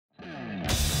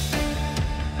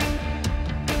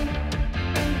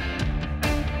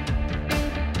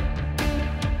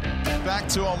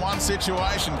2-on-1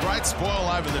 situation. Great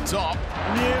spoil over the top.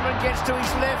 Newman gets to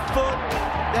his left foot.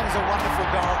 That is a wonderful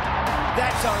goal.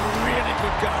 That's a really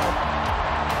good goal.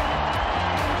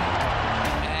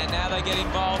 And now they get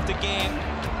involved again.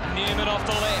 Newman off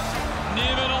the left.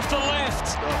 Newman off the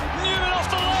left. Newman off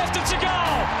the left. It's a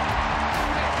goal.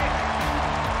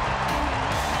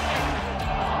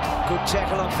 Good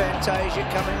tackle on Fantasia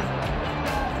coming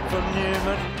from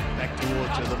Newman. Back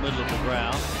towards the middle of the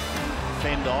ground.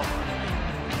 Fend off.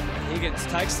 Higgins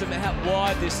takes them out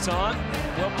wide this time.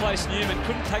 Well-placed Newman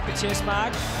couldn't take the chest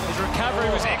mark. His recovery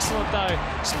was excellent though.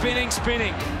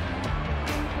 Spinning.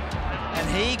 And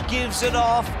he gives it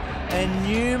off, and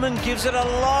Newman gives it a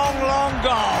long, long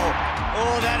goal.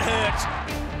 Oh, that hurts.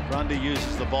 Grundy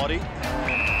uses the body.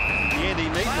 In the end, he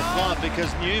needed to climb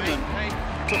because Newman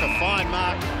took a fine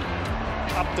mark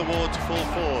up towards full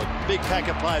forward. Big pack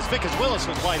of players. Vickers Willis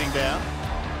was waiting down.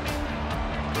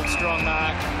 Good strong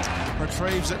mark.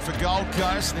 Retrieves it for Gold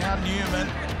Coast. Now Newman.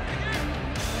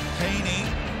 Heaney.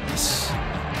 He's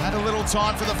had a little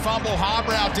time for the fumble.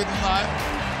 Harbrow didn't though.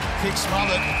 Kick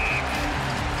smothered.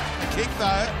 The kick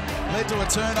though led to a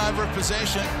turnover of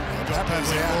possession.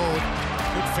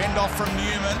 Good fend off from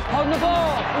Newman. Holding the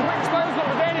ball. Spain's got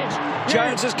advantage.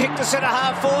 Jones has kicked the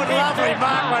centre-half forward. Lovely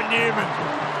mark by Newman.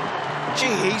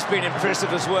 Gee, he's been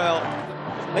impressive as well.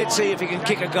 Let's see if he can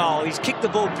kick a goal. He's kicked the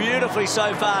ball beautifully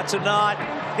so far tonight.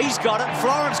 He's got it.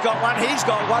 Florence got one. He's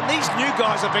got one. These new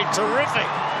guys have been terrific.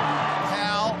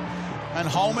 Howell and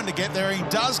Holman to get there. He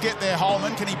does get there,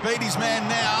 Holman. Can he beat his man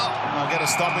now? I'll get a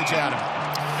stoppage out of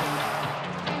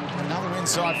it. Another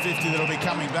inside 50 that'll be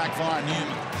coming back via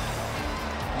Newman.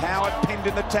 Howard pinned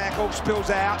in the tackle, spills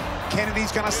out.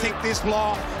 Kennedy's going to sink this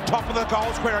long. Top of the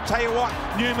goal square. I tell you what,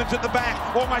 Newman's at the back.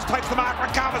 Almost takes the mark,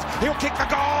 recovers. He'll kick the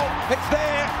goal. It's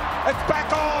there. It's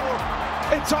back on.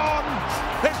 It's on.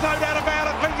 There's no doubt about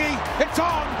it, Lingy. It's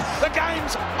on. The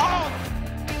game's on.